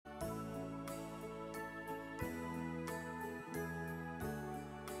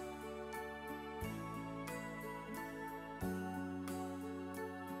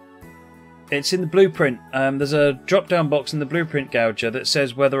It's in the blueprint. There's a drop-down box in the blueprint gouger that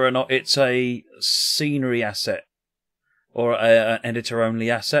says whether or not it's a scenery asset or an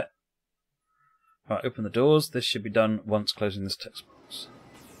editor-only asset. Right, open the doors. This should be done once closing this text box.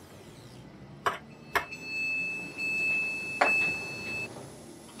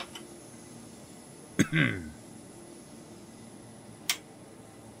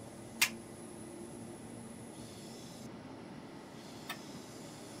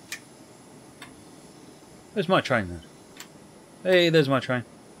 There's my train then. Hey, there's my train.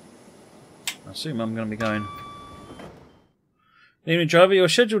 I assume I'm going to be going. Evening driver, you're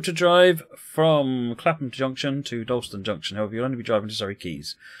scheduled to drive from Clapham Junction to Dalston Junction. However, you'll only be driving to Surrey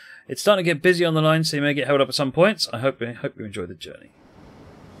Quays. It's starting to get busy on the line, so you may get held up at some points. I hope you enjoy the journey.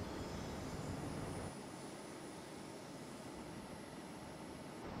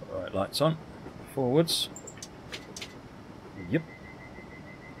 Alright, lights on. Forwards. Yep.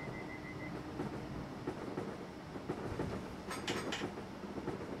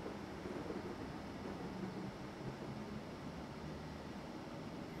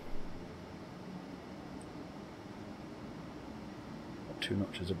 Got 2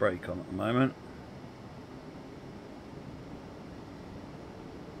 notches of brake on at the moment.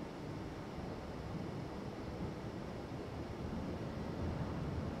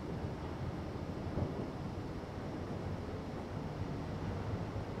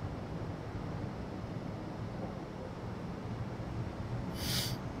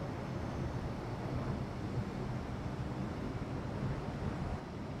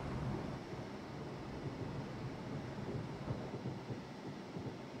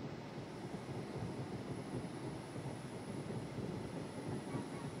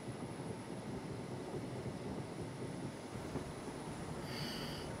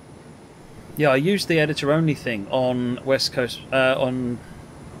 Yeah, I used the editor-only thing on West Coast, on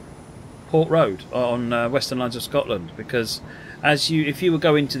Port Road, on Western Lines of Scotland, because if you were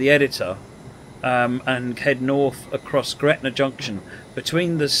going to the editor and head north across Gretna Junction,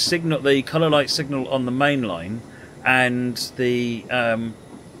 between the signal, the colour light signal on the main line, and the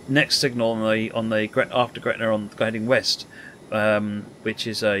next signal on the after Gretna heading west, which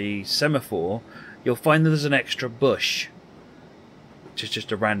is a semaphore, you'll find that there's an extra bush. Which is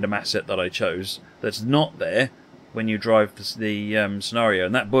just a random asset that I chose that's not there when you drive the scenario,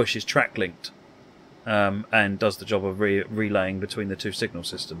 and that bush is track linked and does the job of relaying between the 2 signal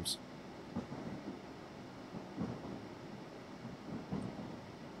systems.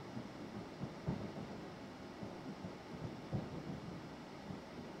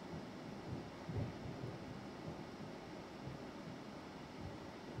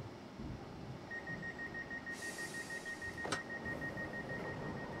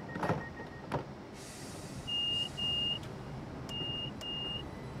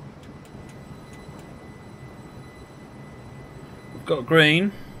 Got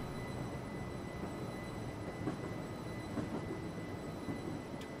green.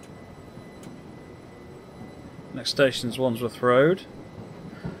 Next station's Wandsworth Road.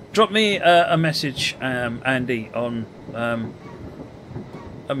 Drop me a message, Andy, on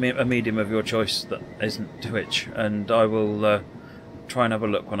a medium of your choice that isn't Twitch, and I will try and have a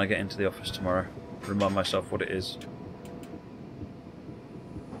look when I get into the office tomorrow. Remind myself what it is.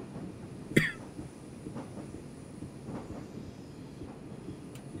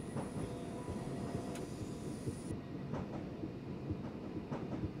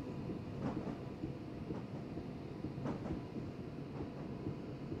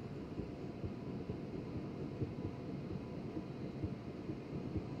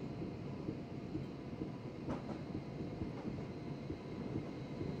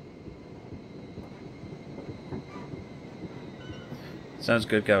 Sounds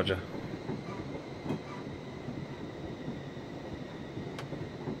good, Gouger.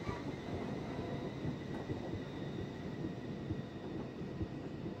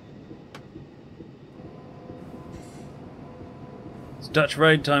 It's Dutch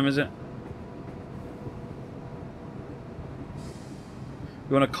raid time, is it?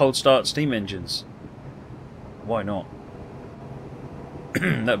 You want to cold start steam engines? Why not?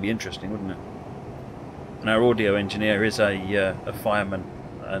 That'd be interesting, wouldn't it? And our audio engineer is a fireman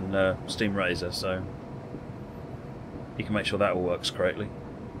and steam raiser, so he can make sure that all works correctly.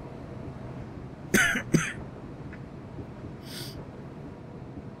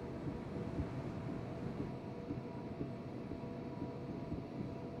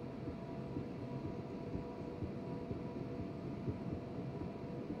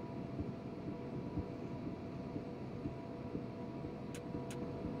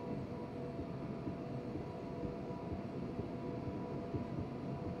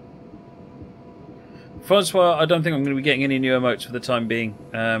 Francois, I don't think I'm going to be getting any new emotes for the time being.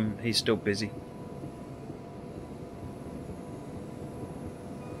 He's still busy.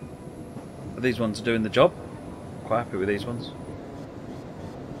 But these ones are doing the job. Quite happy with these ones.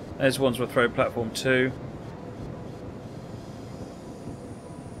 There's ones with throw platform 2.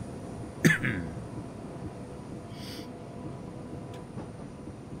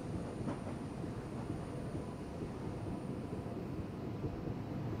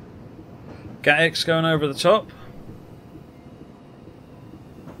 Gatx going over the top.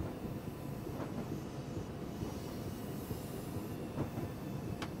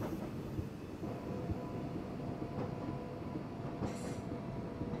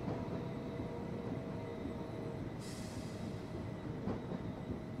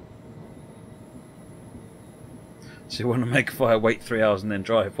 So you want to make a fire, wait 3 hours and then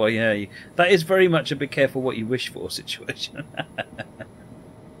drive. Well, yeah, that is very much a be careful what you wish for situation.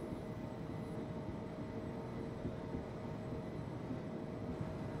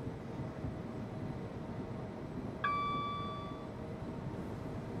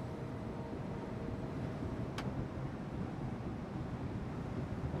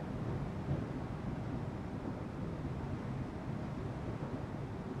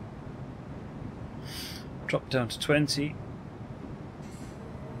 Drop down to 20.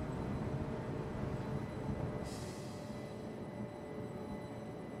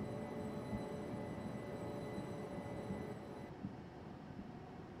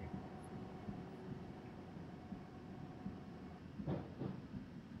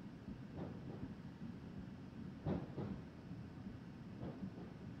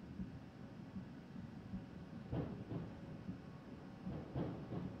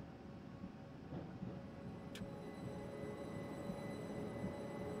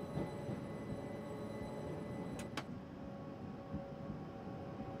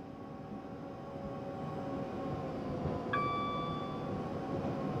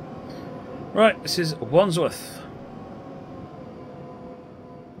 Right, this is Wandsworth.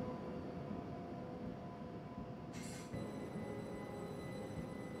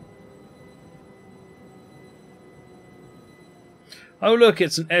 Oh look,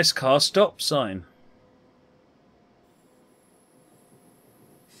 it's an S-car stop sign.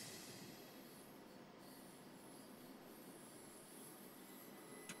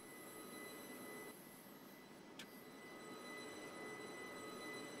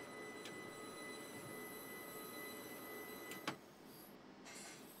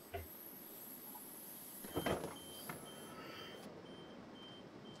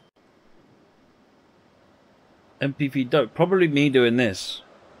 MPV dope. Probably me doing this.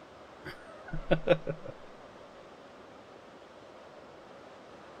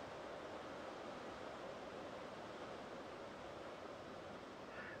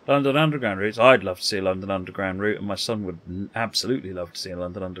 London Underground routes. I'd love to see a London Underground route, and my son would absolutely love to see a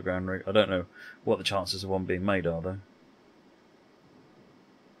London Underground route. I don't know what the chances of one being made are, though.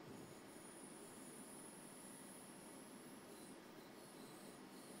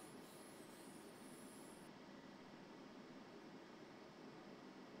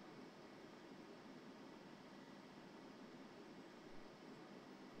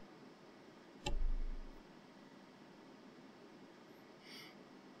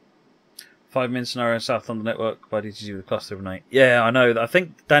 Five-minute scenario south on the network by DTG with a cluster of 8. Yeah, I know. I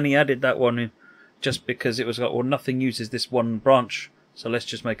think Danny added that one in just because it was like, well, nothing uses this one branch, so let's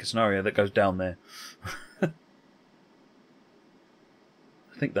just make a scenario that goes down there. I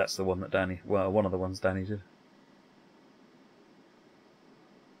think that's the one that Danny, well, one of the ones Danny did.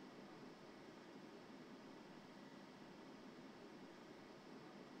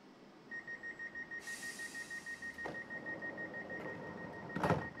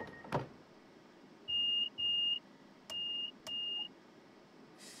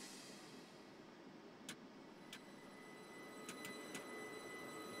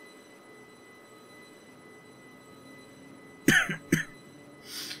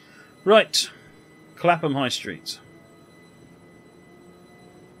 Right, Clapham High Street.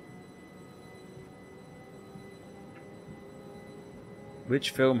 Which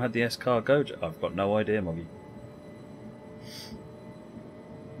film had the S-car go? I've got no idea, Moggy.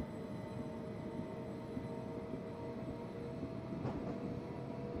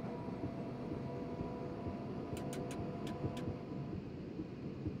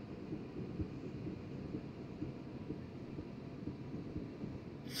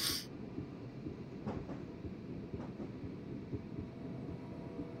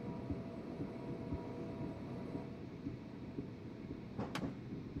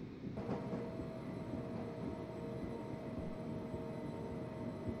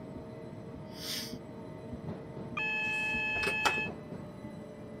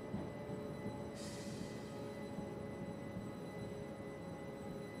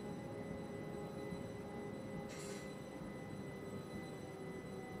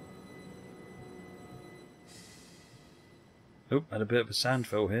 Oh, had a bit of a sand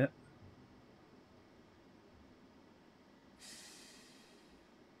fill here.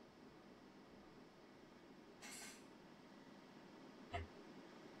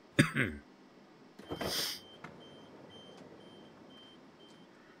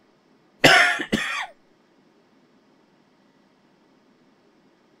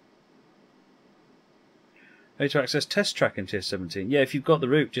 How to access test track in Tier 17? Yeah, if you've got the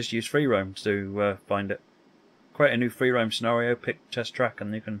route, just use free roam to find it. Create a new free roam scenario, pick test track,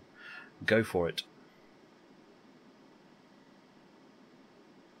 and you can go for it.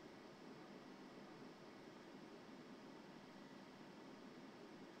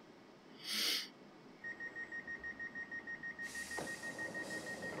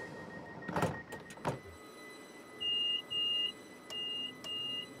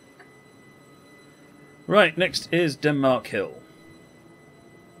 Right, next is Denmark Hill.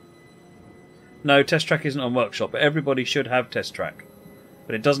 No, test track isn't on workshop, but everybody should have test track.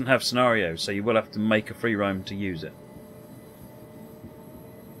 But it doesn't have scenarios, so you will have to make a free roam to use it.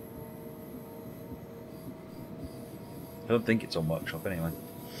 I don't think it's on workshop anyway.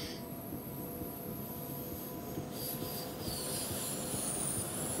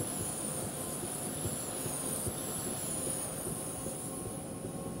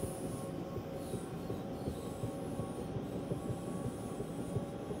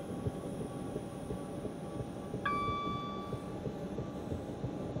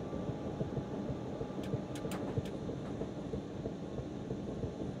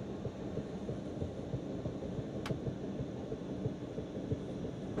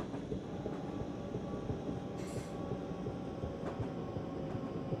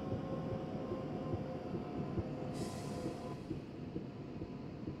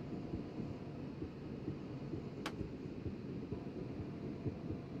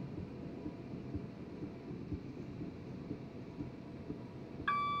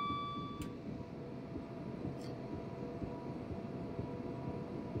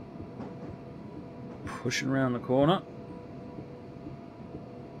 Pushing around the corner.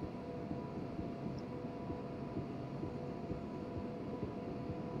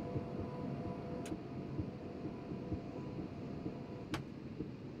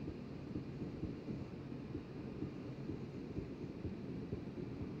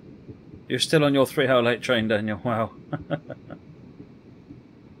 You're still on your 3-hour late train, Daniel. Wow.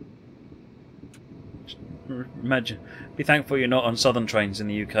 Imagine. Be thankful you're not on southern trains in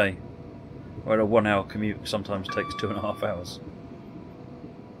the UK, where a 1-hour commute sometimes takes 2.5 hours.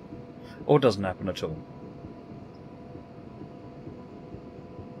 Or doesn't happen at all.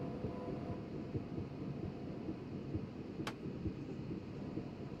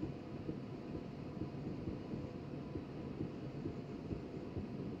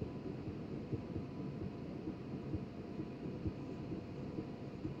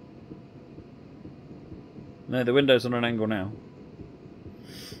 No, the window's on an angle now.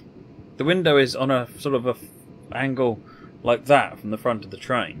 The window is on a sort of angle like that from the front of the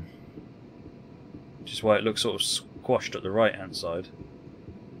train, which is why it looks sort of squashed at the right hand side.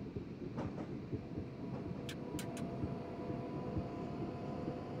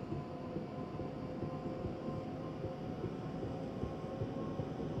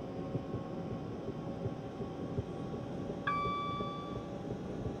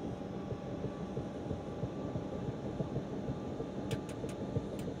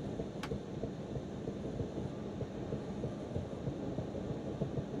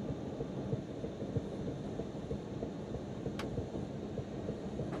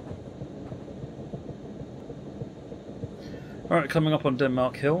 Alright, coming up on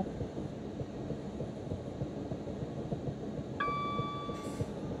Denmark Hill.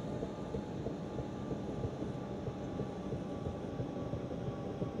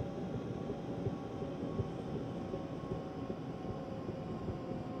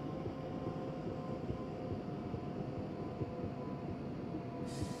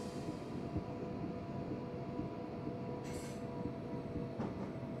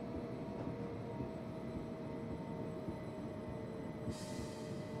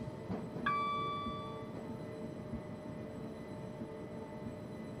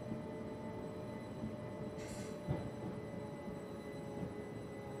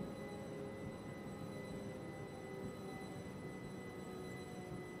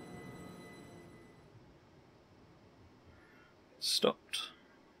 Stopped.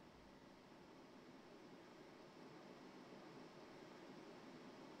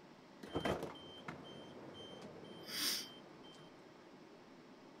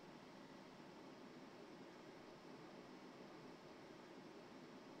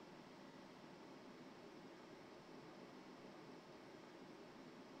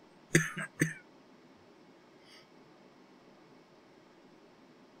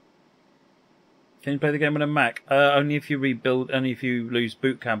 Can you play the game on a Mac? Only if you rebuild, only if you lose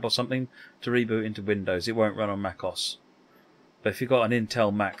boot camp or something to reboot into Windows. It won't run on macOS. But if you've got an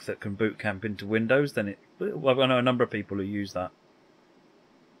Intel Mac that can boot camp into Windows, then well, I know a number of people who use that.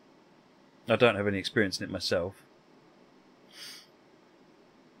 I don't have any experience in it myself.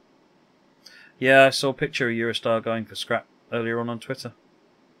 Yeah, I saw a picture of Eurostar going for scrap earlier on Twitter.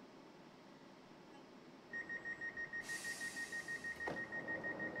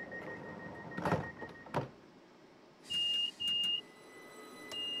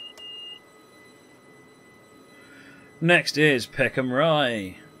 Next is Peckham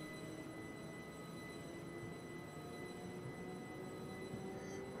Rye.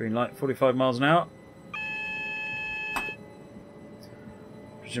 Green light, 45 miles an hour.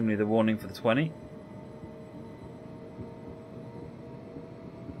 Presumably the warning for the 20.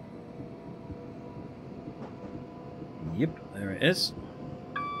 Yep, there it is.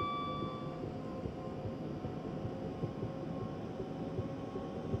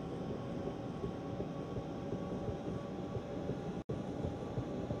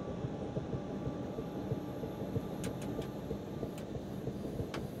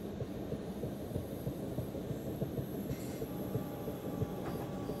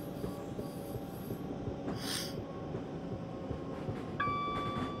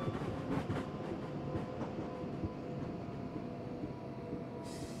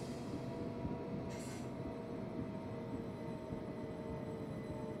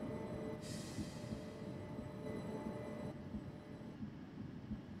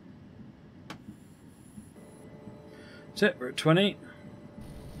 That's it, we're at 20.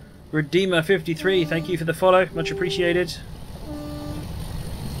 Redeemer53, thank you for the follow, much appreciated.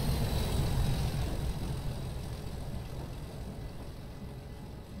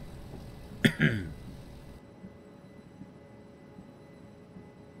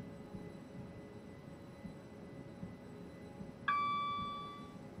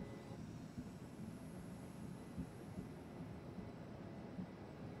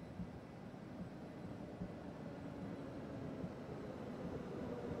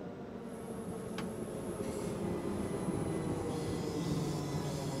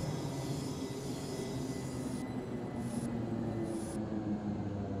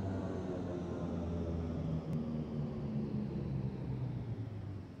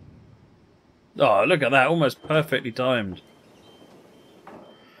 Oh, look at that, almost perfectly timed.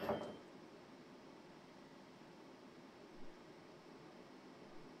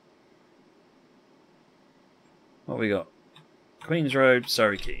 What we got? Queens Road,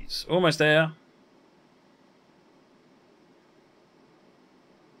 Surrey Quays. Almost there.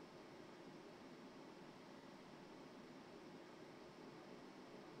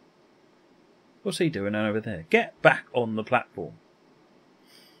 What's he doing over there? Get back on the platform.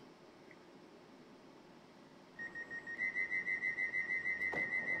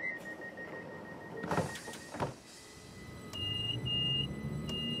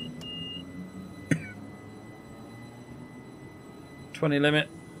 $20 limit.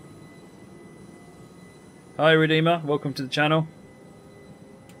 Hi Redeemer, welcome to the channel.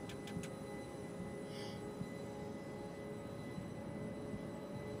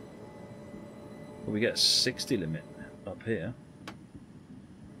 Well, we get a 60 limit up here.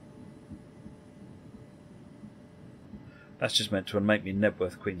 That's just meant to make me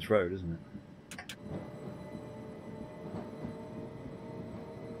Nebworth Queens Road, isn't it?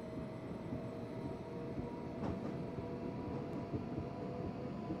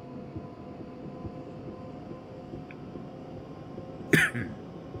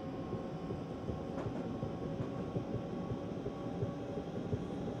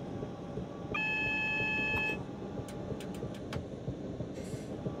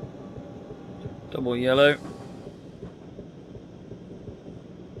 Double yellow.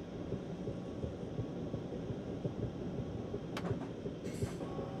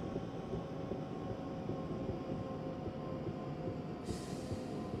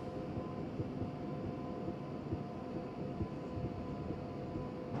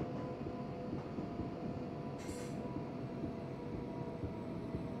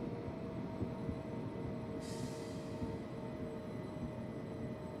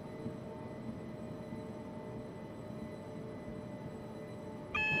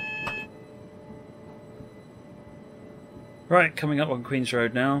 Right, coming up on Queens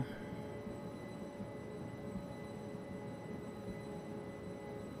Road now.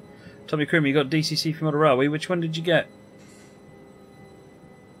 Tommy Crim, you got DCC from Railway. Which one did you get?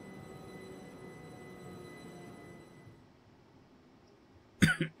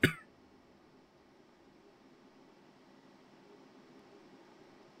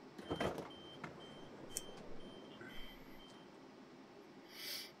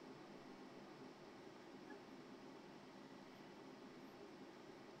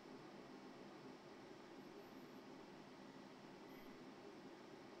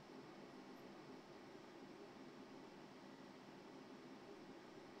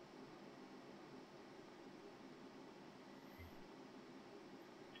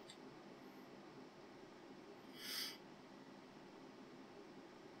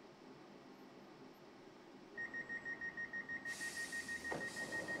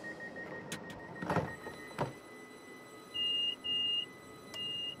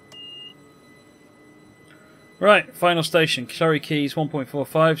 Right, final station. Surrey Quays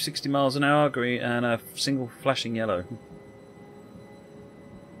 1.45, 60 miles an hour, green, and a single flashing yellow.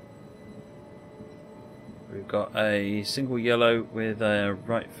 We've got a single yellow with a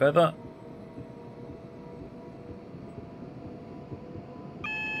right feather.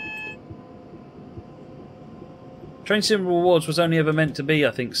 Train Sim Rewards was only ever meant to be,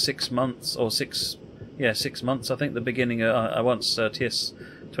 I think, 6 months or 6 months. I think the beginning once TS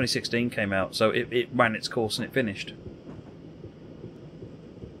 2016 came out, so it ran its course and it finished.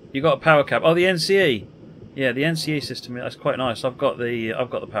 You got a power cab. Oh, the NCE. Yeah, the NCE system. That's quite nice. I've got the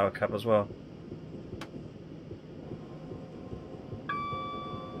power cab as well.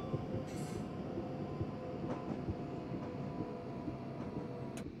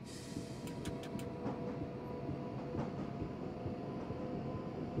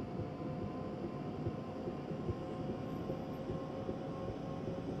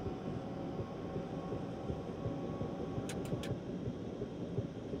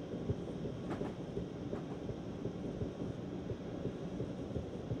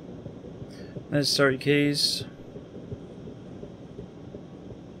 There's Surrey Quays.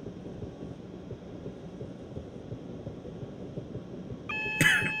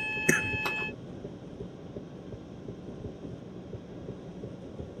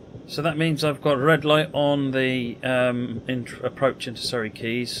 So that means I've got a red light on the approach into Surrey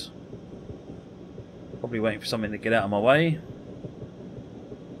Quays. Probably waiting for something to get out of my way.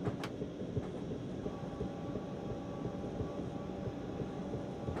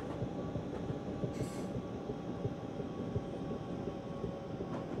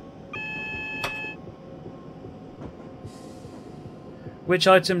 Which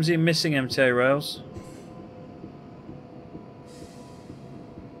items are you missing, MTA Rails?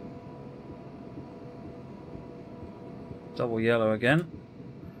 Double yellow again.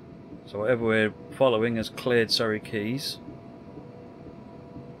 So whatever we're following has cleared Surrey Quays.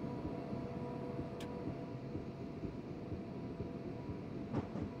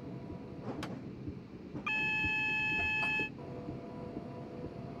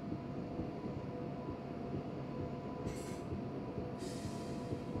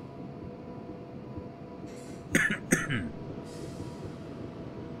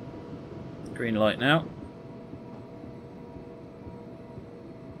 Green light now.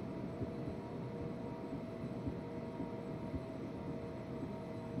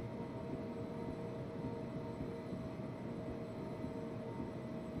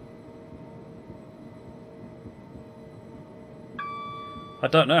 I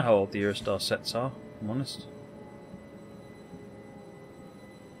don't know how old the Eurostar sets are, if I'm honest.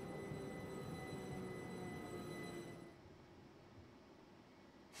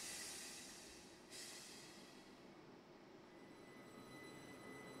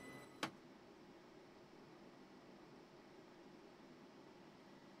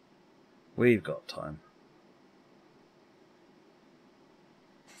 We've got time.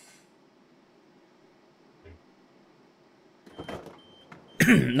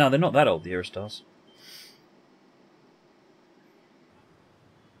 No, they're not that old, the Eurostars.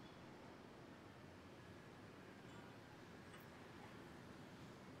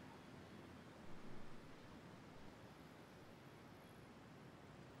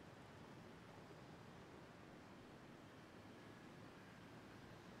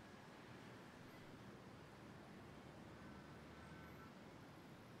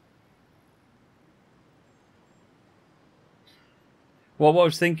 Well, what I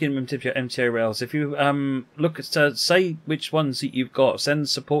was thinking, MTA Rails, if you look at, say which ones that you've got, send the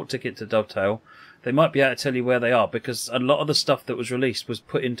support ticket to Dovetail, they might be able to tell you where they are, because a lot of the stuff that was released was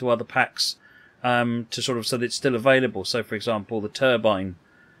put into other packs to sort of so that it's still available. So, for example, the turbine,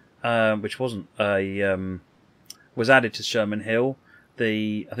 which wasn't a was added to Sherman Hill.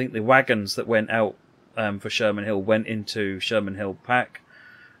 I think the wagons that went out for Sherman Hill went into Sherman Hill pack.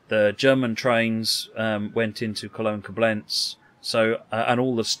 The German trains went into Cologne Koblenz. So and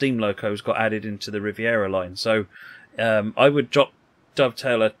all the steam locos got added into the Riviera line. So I would drop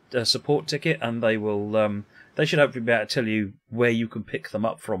Dovetail a support ticket, and they will. They should hopefully be able to tell you where you can pick them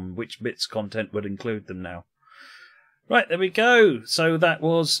up from, which bits content would include them now. Right, there we go. So that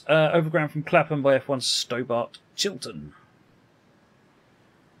was Overground from Clapham by F1 Stobart Chilton.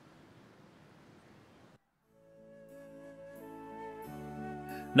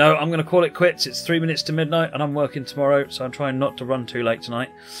 No, I'm going to call it quits. It's 3 minutes to midnight and I'm working tomorrow, so I'm trying not to run too late tonight.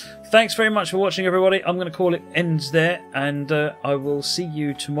 Thanks very much for watching, everybody. I'm going to call it ends there, and I will see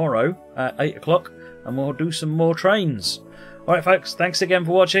you tomorrow at 8 o'clock and we'll do some more trains. Alright, folks, thanks again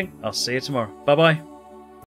for watching. I'll see you tomorrow. Bye-bye.